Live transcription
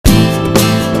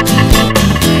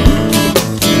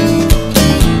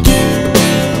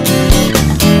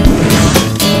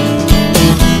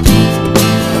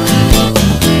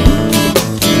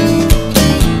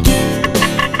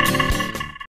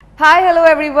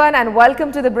everyone, and welcome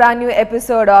to the brand new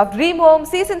episode of Dream Home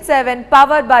Season 7,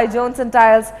 powered by Jones &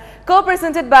 Tiles,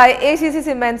 co-presented by ACC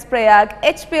Cements Prayag,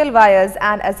 HPL Wires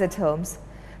and Asset Homes.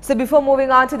 So before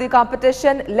moving on to the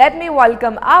competition, let me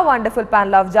welcome our wonderful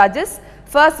panel of judges.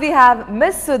 First we have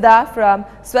Miss Sudha from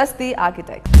Swasti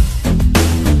Architects.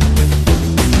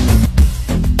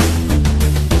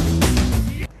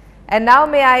 And now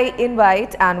may I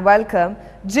invite and welcome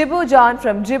Jibu John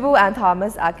from Jibu and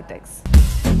Thomas Architects.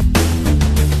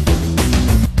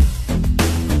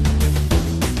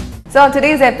 So on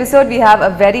today's episode, we have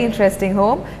a very interesting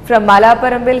home from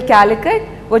Malaparambil, Calicut,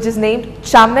 which is named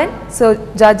Chaman. So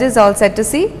judges all set to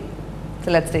see.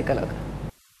 So let's take a look.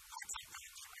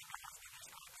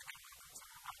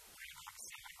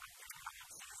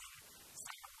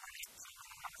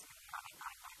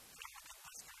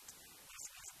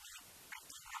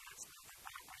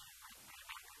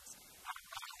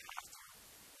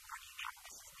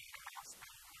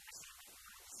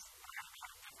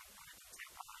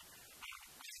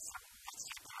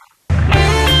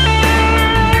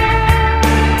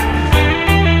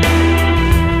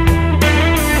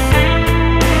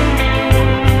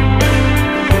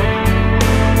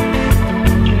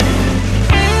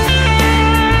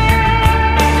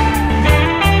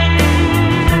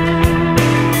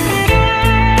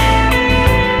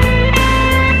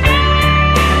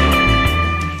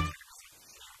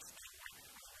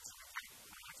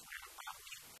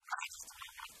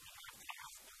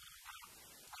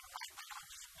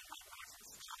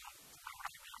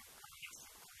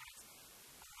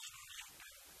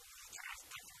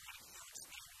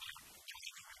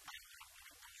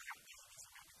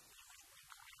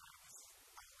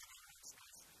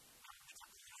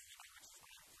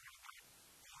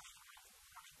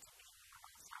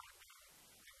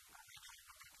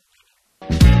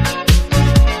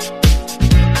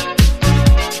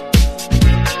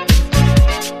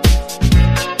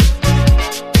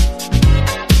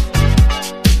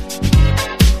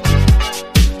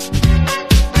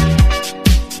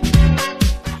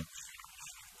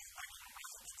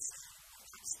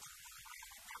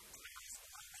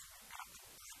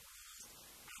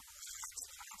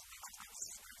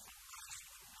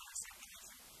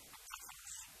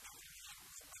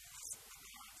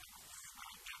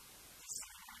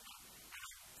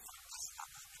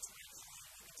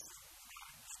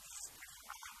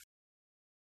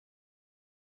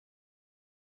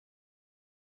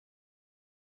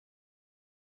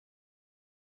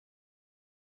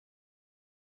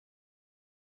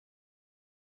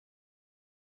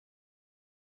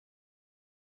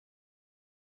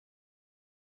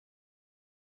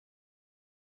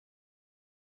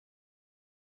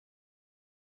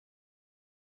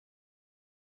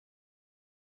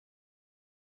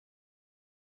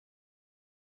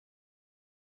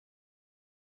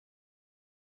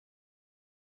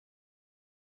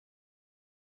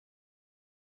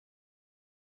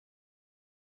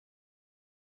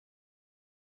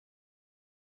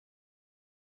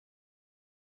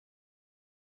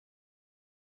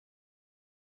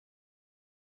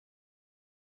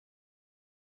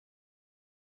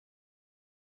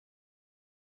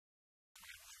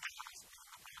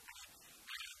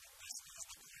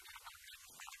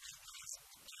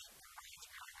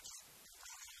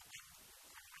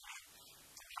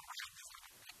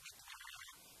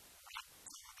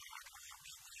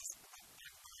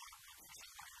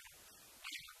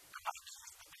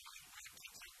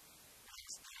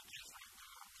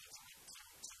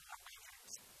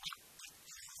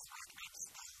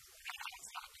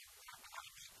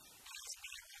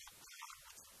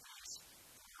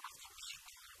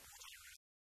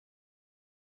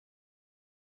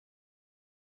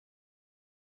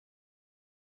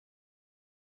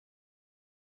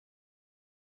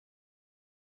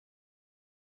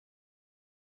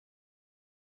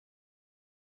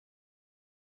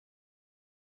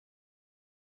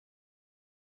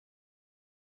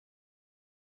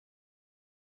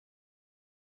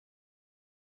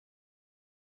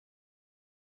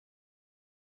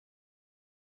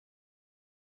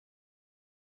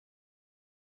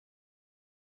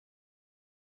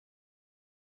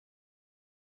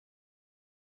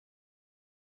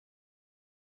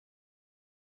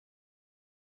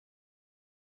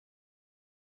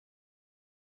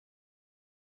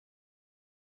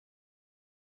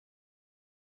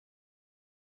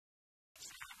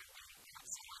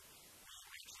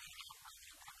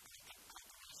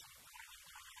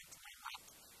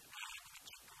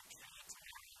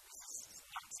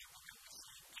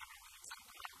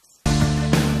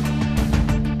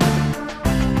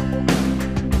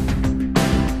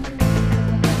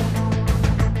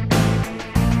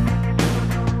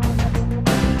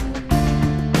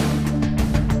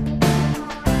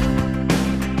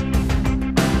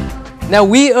 Now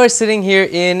we are sitting here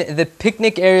in the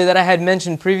picnic area that I had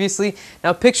mentioned previously.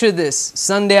 Now picture this,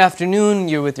 Sunday afternoon,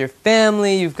 you're with your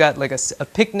family, you've got like a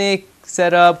picnic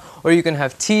set up, or you can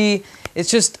have tea.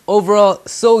 It's just overall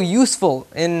so useful,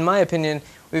 in my opinion.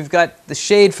 We've got the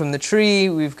shade from the tree,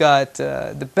 we've got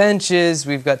the benches,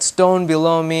 we've got stone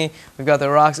below me, we've got the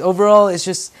rocks. Overall, it's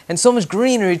just, and so much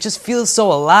greenery, it just feels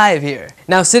so alive here.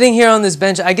 Now, sitting here on this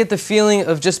bench, I get the feeling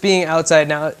of just being outside.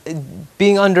 Now,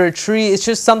 being under a tree, it's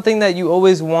just something that you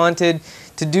always wanted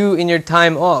to do in your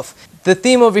time off. The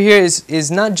theme over here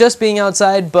is not just being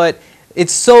outside, but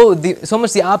it's so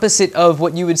much the opposite of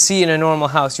what you would see in a normal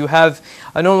house. You have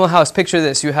a normal house, picture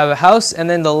this, you have a house and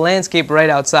then the landscape right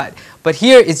outside. But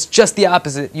here it's just the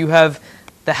opposite. You have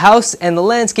the house and the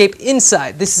landscape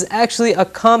inside. This is actually a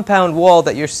compound wall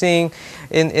that you're seeing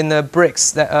in the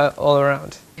bricks that, all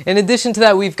around. In addition to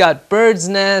that, we've got birds'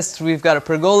 nests, we've got a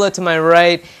pergola to my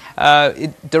right.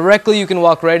 Directly you can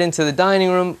walk right into the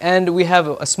dining room, and we have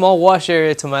a small wash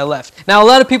area to my left. Now a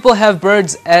lot of people have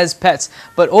birds as pets,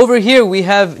 but over here we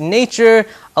have nature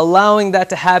allowing that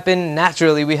to happen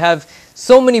naturally. We have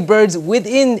so many birds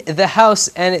within the house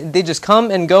and they just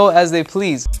come and go as they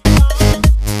please.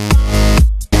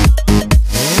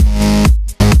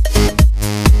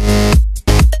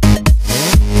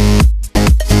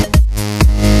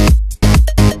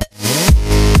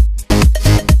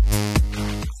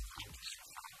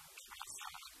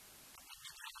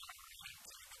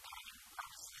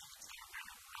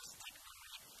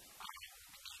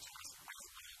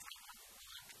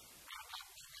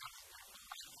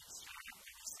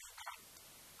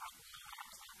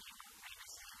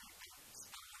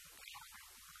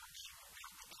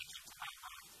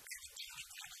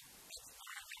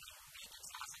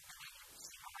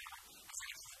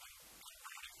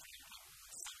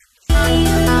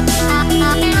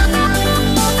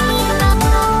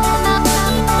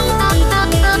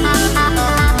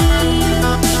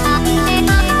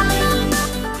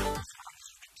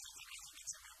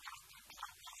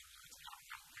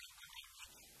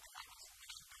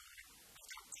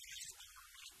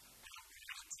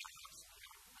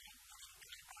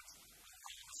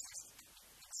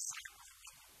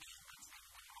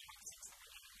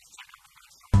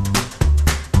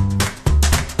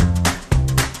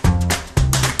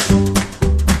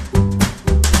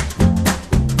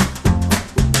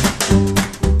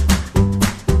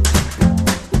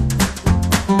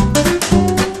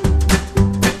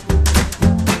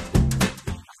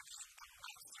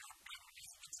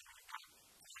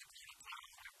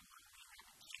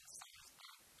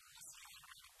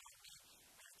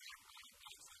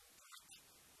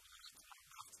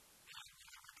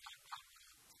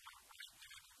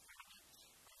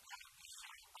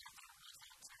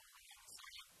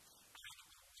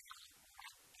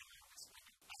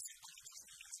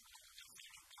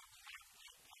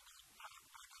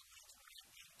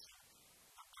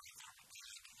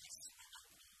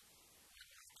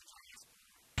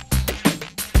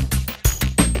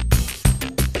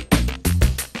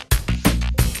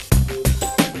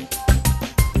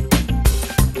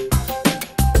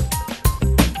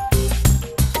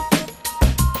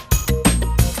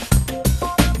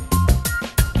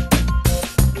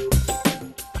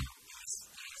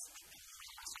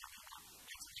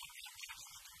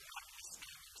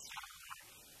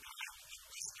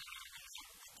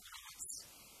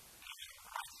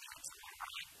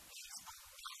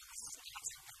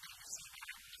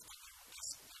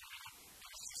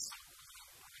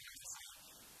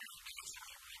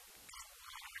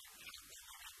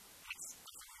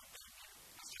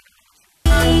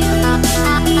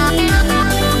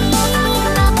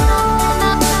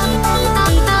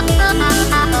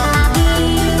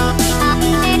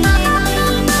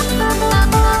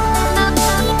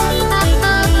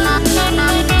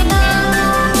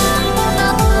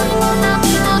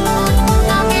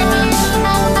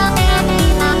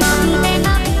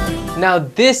 Now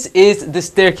this is the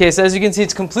staircase. As you can see,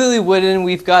 it's completely wooden.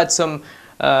 We've got some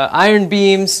iron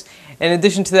beams. In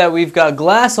addition to that, we've got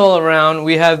glass all around.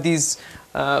 We have these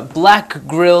black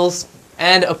grills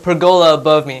and a pergola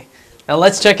above me. Now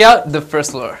let's check out the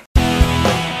first floor.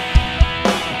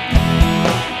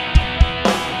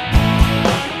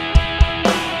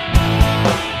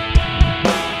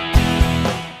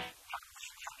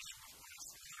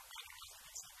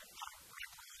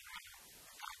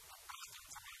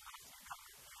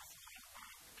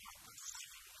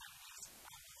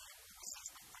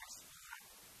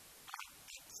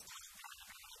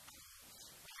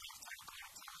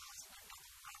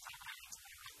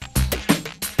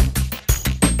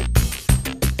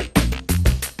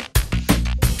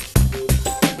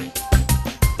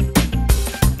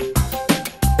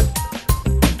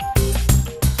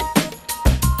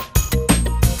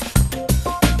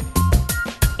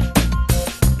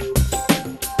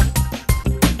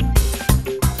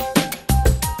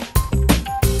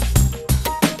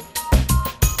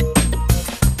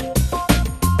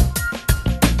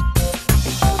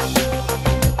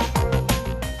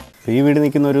 ഇപ്പോൾ ഈ വീട്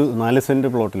നിൽക്കുന്ന ഒരു 4 cent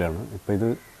പ്ലോട്ടിലാണ്. ഇപ്പോൾ ഇത്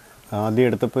ആദ്യം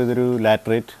എടുത്തപ്പോൾ ഇതൊരു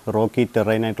ലാറ്ററേറ്റ് റോക്കി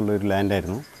ടെറൈനായിട്ടുള്ളൊരു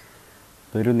ലാൻഡായിരുന്നു.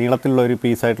 ഇതൊരു നീളത്തിലുള്ള ഒരു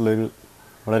പീസായിട്ടുള്ളൊരു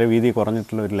വളരെ വീതി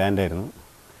കുറഞ്ഞിട്ടുള്ള ഒരു ലാൻഡായിരുന്നു.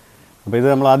 അപ്പോൾ ഇത്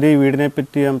നമ്മൾ ആദ്യം ഈ വീടിനെ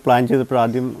പറ്റി ഞാൻ പ്ലാൻ ചെയ്തപ്പോൾ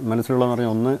ആദ്യം മനസ്സിലുള്ളതെന്ന്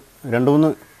പറഞ്ഞാൽ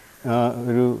 2-3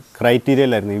 ഒരു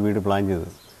ക്രൈറ്റീരിയയിലായിരുന്നു ഈ വീട് പ്ലാൻ ചെയ്തത്.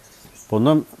 അപ്പോൾ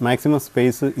ഒന്ന് മാക്സിമം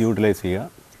സ്പേസ് യൂട്ടിലൈസ് ചെയ്യുക.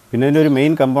 പിന്നെ ഇതിൻ്റെ ഒരു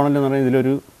മെയിൻ കമ്പോണൻ്റ് എന്ന് പറഞ്ഞാൽ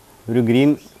ഇതിലൊരു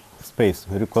ഗ്രീൻ സ്പേസ്,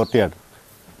 ഒരു കോർട്ട്യാർഡ്.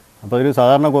 അപ്പോൾ ഒരു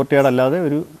സാധാരണ കോർട്ട്യാർഡ് അല്ലാതെ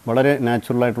ഒരു വളരെ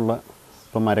നാച്ചുറലായിട്ടുള്ള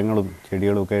ഇപ്പം മരങ്ങളും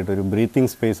ചെടികളും ഒക്കെ ആയിട്ട് ഒരു ബ്രീത്തിങ്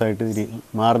സ്പേസ് ആയിട്ട്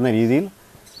മാറുന്ന രീതിയിൽ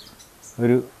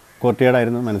ഒരു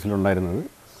കോർട്ട്യാർഡായിരുന്നു മനസ്സിലുണ്ടായിരുന്നത്.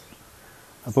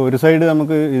 അപ്പോൾ ഒരു സൈഡ്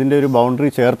നമുക്ക് ഇതിൻ്റെ ഒരു ബൗണ്ടറി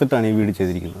ചേർത്തിട്ടാണ് ഈ വീട്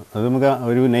ചെയ്തിരിക്കുന്നത്. അത് നമുക്ക്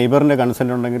ഒരു നെയ്ബറിൻ്റെ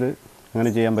കൺസെൻറ്റ് ഉണ്ടെങ്കിൽ അങ്ങനെ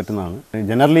ചെയ്യാൻ പറ്റുന്നതാണ്.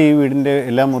 ജനറലി ഈ വീടിൻ്റെ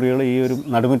എല്ലാ മുറികളും ഈ ഒരു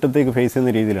നടുമുറ്റത്തേക്ക് ഫേസ്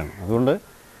ചെയ്യുന്ന രീതിയിലാണ്. അതുകൊണ്ട്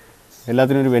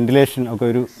എല്ലാത്തിനും ഒരു വെന്റിലേഷൻ ഒക്കെ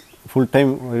ഒരു full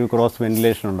time cross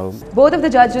ventilation ഉണ്ടാവും. Both of the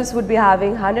judges would be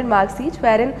having 100 marks each,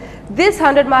 wherein this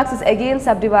 100 marks is again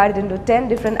subdivided into 10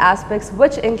 different aspects,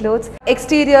 which includes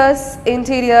exteriors,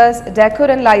 interiors, decor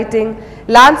and lighting,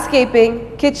 landscaping,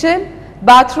 kitchen,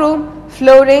 bathroom,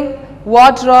 flooring,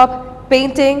 wardrobe,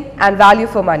 painting and value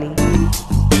for money.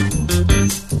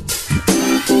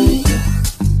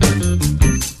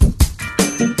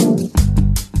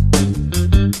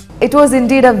 It was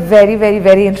indeed a very, very,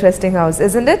 very interesting house,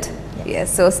 isn't it? Yes.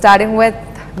 So starting with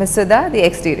Ms. Sudha, the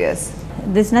exteriors.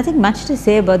 There's nothing much to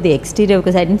say about the exterior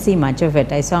because I didn't see much of it.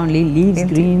 I saw only leaves,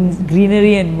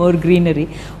 greenery and more greenery,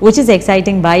 which is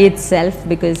exciting by itself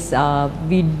because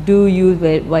we do use,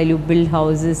 while you build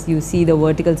houses, you see the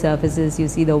vertical surfaces, you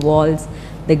see the walls,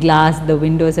 the glass, the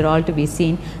windows are all to be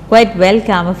seen, quite well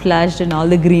camouflaged in all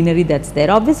the greenery that's there.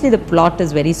 Obviously the plot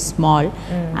is very small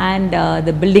and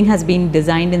the building has been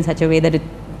designed in such a way that it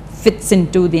fits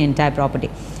into the entire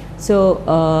property. So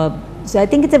I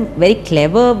think it's a very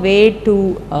clever way to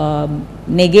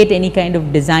negate any kind of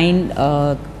design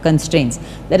constraints.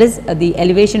 That is, the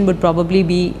elevation would probably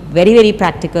be very, very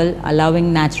practical, allowing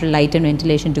natural light and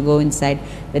ventilation to go inside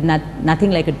with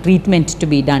nothing like a treatment to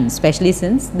be done, especially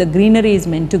since the greenery is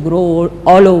meant to grow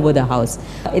all over the house.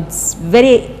 It's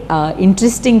very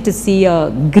interesting to see a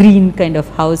green kind of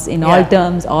house in all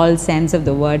terms, all sense of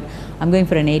the word. I'm going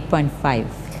for an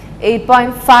 8.5.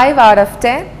 8.5 out of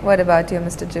 10. What about you,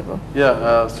 Mr. Jibbo?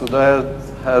 Yeah, Sudha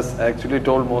has actually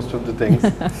told most of the things.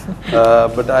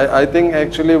 But I think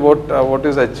actually what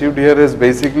is achieved here is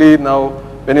basically now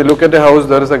when you look at a house,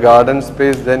 there is a garden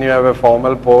space, then you have a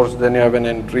formal porch, then you have an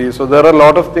entry. So there are a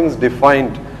lot of things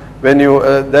defined when you,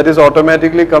 that is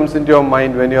automatically comes into your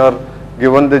mind when you are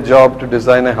given the job to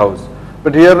design a house.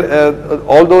 But here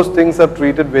all those things are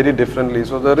treated very differently.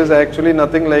 So there is actually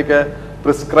nothing like a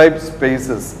prescribed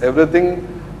spaces. Everything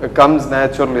comes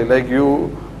naturally, like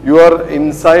you are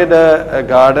inside a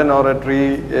garden or a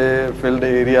tree filled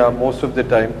area most of the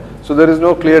time, so there is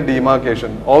no clear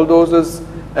demarcation. All those is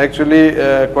actually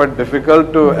quite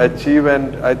difficult to achieve,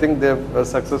 and I think they have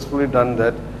successfully done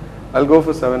that. I'll go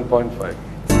for 7.5.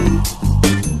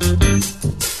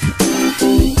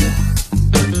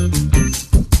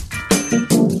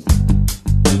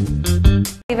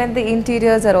 Even the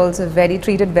interiors are also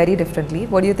treated very differently.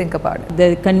 What do you think about it?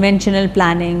 The conventional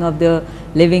planning of the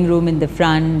living room in the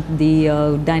front, the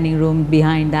dining room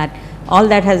behind that, all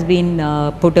that has been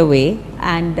put away,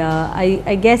 and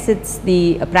I guess it's the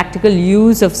practical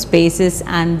use of spaces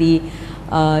and the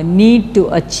need to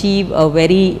achieve a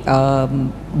very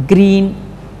green,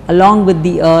 along with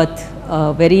the earth,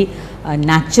 very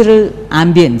natural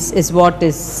ambience is what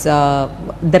is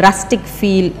the rustic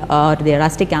feel or the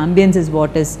rustic ambience is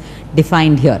what is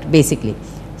defined here basically.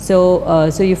 So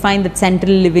you find that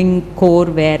central living core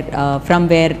where from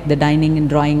where the dining and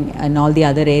drawing and all the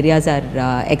other areas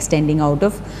are extending out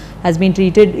of has been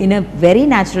treated in a very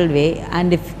natural way,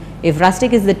 and if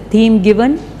rustic is the theme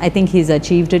given, I think he's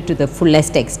achieved it to the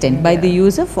fullest extent by the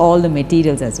use of all the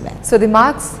materials as well. So the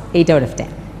marks? 8 out of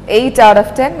 10. 8 out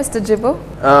of 10, Mr. Jibbo?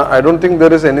 I don't think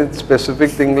there is any specific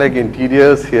thing like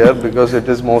interiors here because it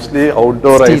is mostly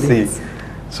outdoor. I see.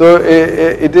 So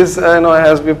it is,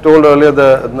 as we've told earlier,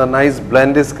 the nice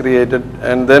blend is created,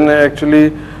 and then actually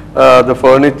the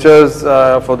furnitures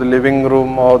for the living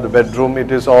room or the bedroom,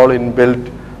 it is all inbuilt.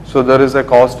 So there is a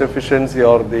cost efficiency,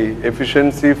 or the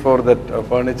efficiency for that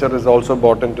furniture is also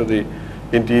brought into the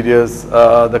interiors.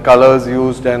 The colors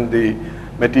used and the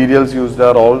materials used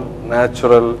are all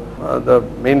natural. The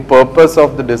main purpose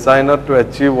of the designer to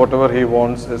achieve whatever he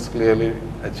wants is clearly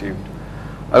achieved.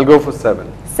 I'll go for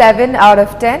 7. 7 out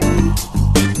of 10.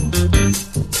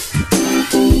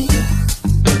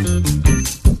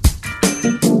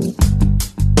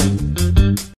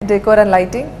 Decor and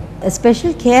lighting? A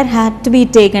special care had to be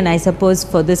taken, I suppose,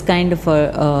 for this kind of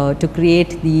to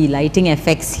create the lighting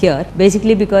effects here.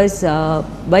 Basically, because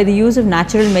by the use of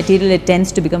natural material, it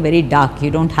tends to become very dark. You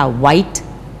don't have white,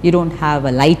 you don't have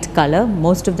a light color.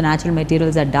 Most of the natural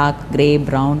materials are dark grey,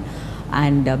 brown,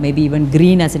 and maybe even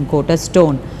green, as in Kota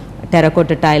stone.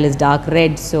 Terracotta tile is dark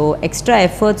red. So extra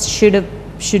efforts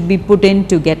should be put in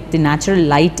to get the natural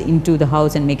light into the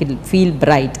house and make it feel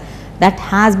bright. That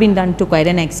has been done to quite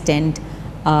an extent.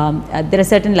 There are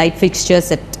certain light fixtures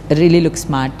that really look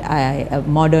smart,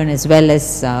 modern as well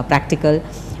as practical.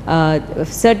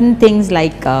 Certain things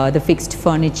like the fixed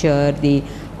furniture, the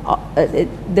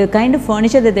kind of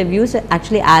furniture that they've used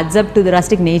actually adds up to the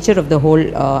rustic nature of the whole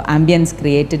ambience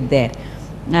created there.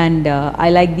 And I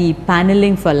like the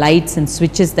paneling for lights and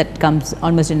switches that comes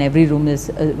almost in every room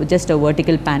is just a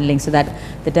vertical paneling, so that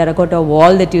the terracotta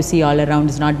wall that you see all around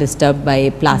is not disturbed by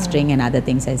plastering and other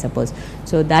things, I suppose.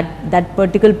 So that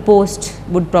particular post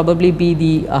would probably be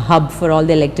the hub for all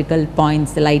the electrical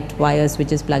points, the light wires,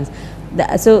 switches, plugs.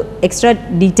 So extra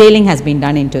detailing has been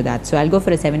done into that. So I'll go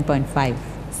for a 7.5.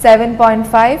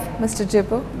 7.5, Mr.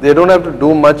 Jipu. They don't have to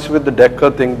do much with the decor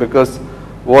thing, because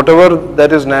whatever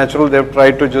that is natural, they've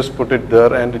tried to just put it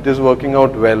there, and it is working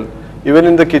out well. Even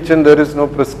in the kitchen, there is no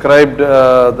prescribed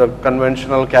the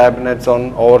conventional cabinets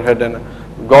on overhead, and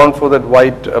gone for that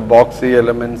white boxy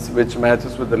elements which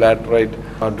matches with the laterite.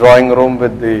 Drawing room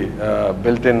with the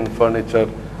built-in furniture.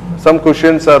 Some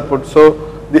cushions are put, so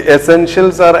the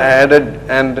essentials are added,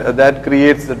 and that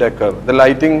creates the decor. The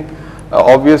lighting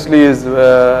obviously is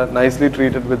nicely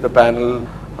treated with the panel.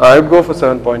 I would go for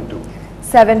 7.2.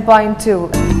 7.2.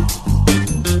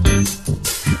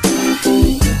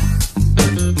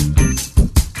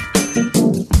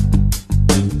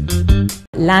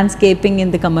 Landscaping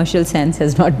in the commercial sense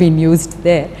has not been used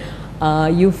there.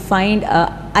 You find,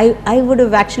 I would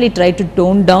have actually tried to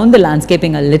tone down the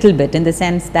landscaping a little bit, in the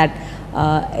sense that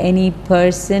any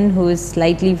person who is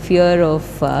slightly fear of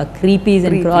creepies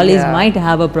and crawlies might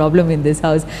have a problem in this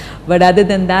house. But other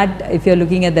than that, if you're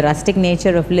looking at the rustic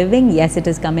nature of living, yes, it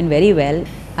has come in very well.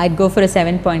 I'd go for a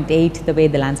 7.8, the way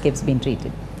the landscape's been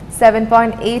treated.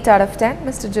 7.8 out of 10,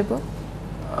 Mr. Jipu.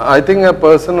 I think a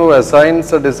person who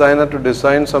assigns a designer to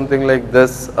design something like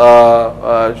this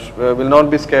will not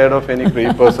be scared of any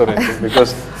creepers or anything,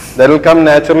 because that will come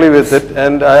naturally with it,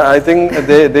 and I think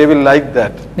they will like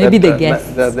that. Maybe they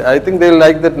guess. I think they will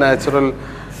like that natural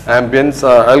ambience.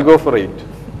 I'll go for 8.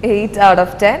 8 out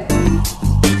of 10.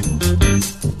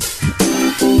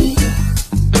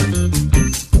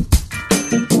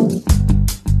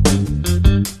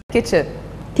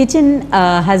 Kitchen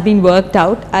has been worked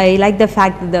out. I like the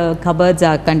fact that the cupboards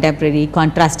are contemporary,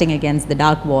 contrasting against the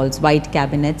dark walls, white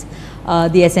cabinets.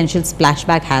 The essential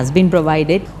splashback has been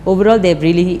provided. Overall, they've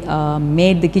really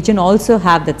made the kitchen also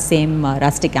have that same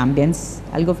rustic ambience.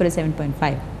 I'll go for a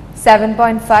 7.5.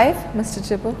 7.5, Mr.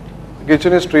 Jipu. The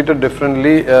kitchen is treated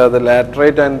differently. The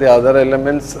laterite and the other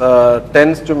elements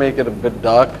tends to make it a bit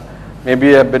dark.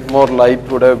 Maybe a bit more light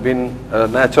would have been,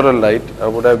 natural light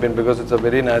would have been, because it's a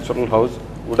very natural house,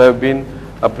 would have been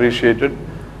appreciated.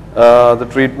 The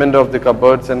treatment of the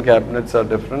cupboards and cabinets are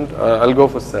different. I'll go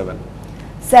for 7.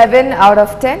 7 out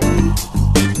of 10.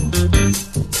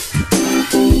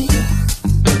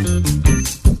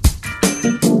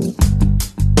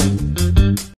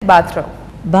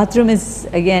 Bathroom is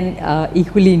again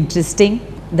equally interesting.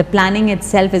 The planning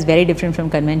itself is very different from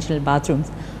conventional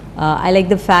bathrooms. I like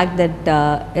the fact that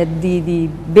the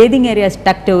bathing area is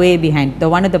tucked away behind. The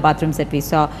one of the bathrooms that we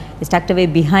saw is tucked away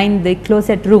behind the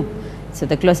closet room. So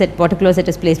the water closet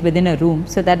is placed within a room,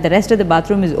 so that the rest of the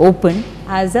bathroom is open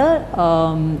as the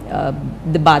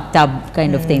bathtub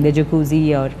kind of thing, the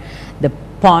jacuzzi or the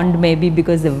pond maybe,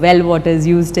 because the well water is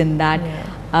used in that.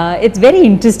 It's very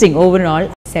interesting overall.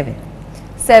 7.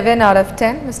 7 out of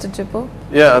 10, Mr. Jipu.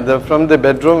 Yeah, from the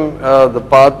bedroom, the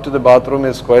path to the bathroom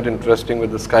is quite interesting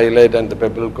with the skylight and the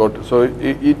pebble coat. So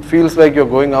it feels like you're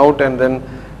going out and then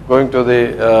going to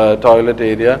the toilet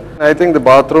area. I think the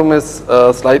bathroom is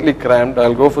slightly cramped.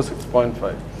 I'll go for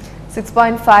 6.5.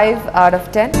 6.5 out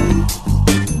of 10.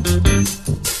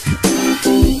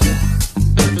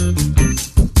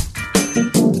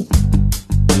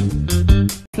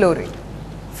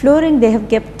 Flooring, they have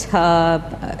kept,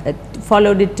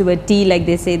 followed it to a T, like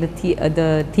they say,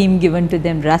 the theme given to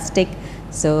them, rustic.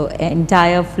 So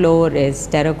entire floor is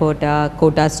terracotta,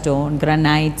 Kota stone,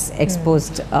 granites,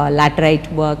 exposed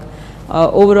laterite work.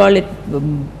 Overall, it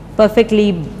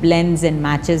perfectly blends and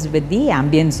matches with the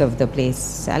ambience of the place.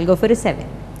 So I'll go for a 7.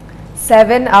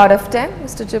 7 out of 10,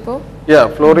 Mr. Jibbo. Yeah,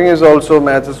 flooring is also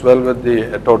matches well with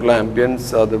the total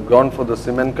ambience. They've gone for the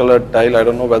cement colored tile. I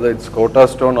don't know whether it's Kota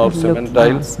stone or cement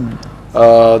tiles.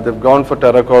 They've gone for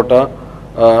terracotta,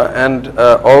 and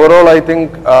overall, I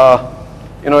think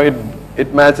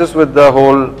it matches with the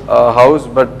whole house.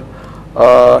 But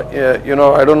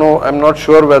I don't know. I'm not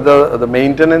sure whether the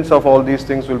maintenance of all these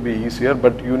things will be easier.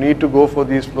 But you need to go for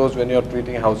these floors when you're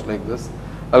treating a house like this.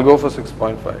 I'll go for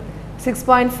 6.5.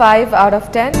 6.5 out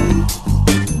of 10.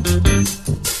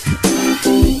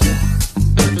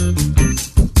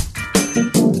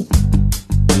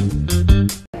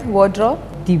 Wardrobe.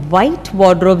 The white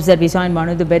wardrobes that we saw in one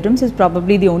of the bedrooms is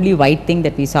probably the only white thing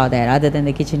that we saw there other than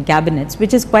the kitchen cabinets,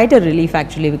 which is quite a relief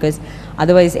actually, because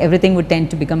otherwise everything would tend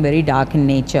to become very dark in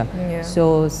nature. Yeah.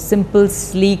 So simple,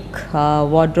 sleek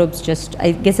wardrobes, just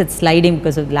I guess it's sliding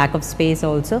because of lack of space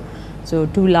also. So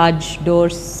 2 large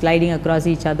doors sliding across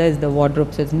each other is the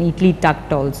wardrobe, so it's neatly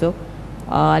tucked also.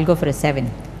 I'll go for a 7.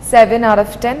 7 out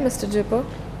of 10, Mr. Jibbo.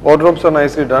 Wardrobes are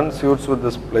nicely done, suits with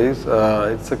this place.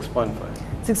 It's 6.5.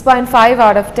 6.5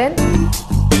 out of 10.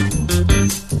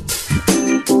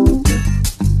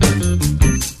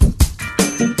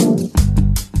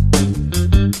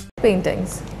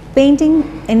 Paintings. Painting,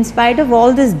 in spite of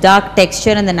all this dark texture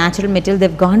and the natural material,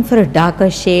 they've gone for a darker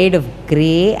shade of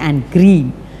grey and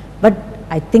green. But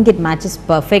I think it matches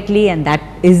perfectly, and that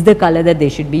is the color that they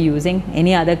should be using.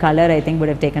 Any other color I think would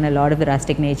have taken a lot of the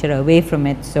rustic nature away from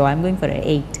it. So I'm going for an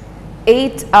 8.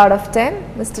 8 out of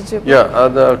 10, Mr. Jibbo. Yeah,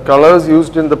 the colors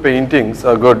used in the paintings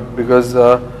are good because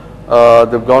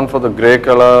they've gone for the grey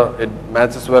color. It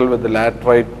matches well with the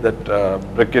laterite, that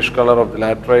brickish color of the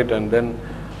laterite, and then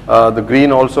the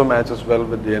green also matches well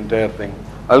with the entire thing.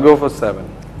 I'll go for 7.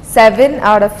 7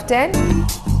 out of 10.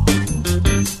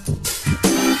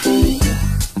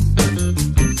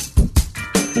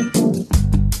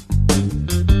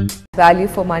 Value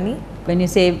for money. When you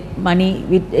say money,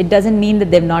 it doesn't mean that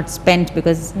they've not spent,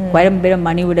 because quite a bit of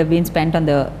money would have been spent on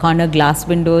the corner glass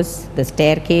windows, the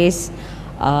staircase,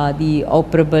 the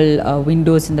operable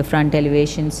windows in the front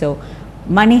elevation. So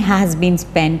money has been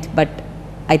spent, but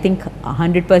I think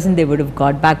 100% they would have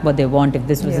got back what they want if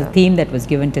this was a theme that was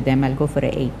given to them. I'll go for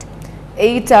an 8.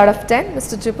 8 out of 10,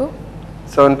 Mr. Jibbo.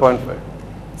 7.5.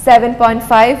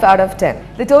 7.5 out of 10.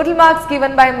 The total marks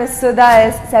given by Ms. Sudha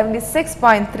is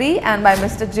 76.3 and by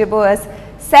Mr. Jibbo is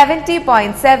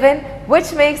 70.7,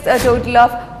 which makes a total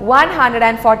of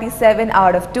 147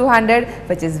 out of 200,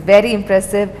 which is very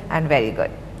impressive and very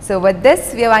good. So with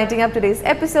this, we are winding up today's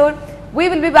episode. We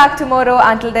will be back tomorrow.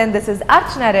 Until then, this is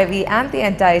Archana Ravi and the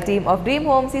entire team of Dream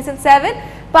Home Season 7,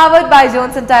 powered by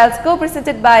Jones & Tiles,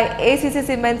 co-presented by ACC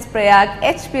Cements, Prayag,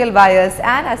 HPL Wires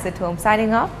and Asset Home.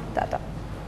 Signing off. Tata.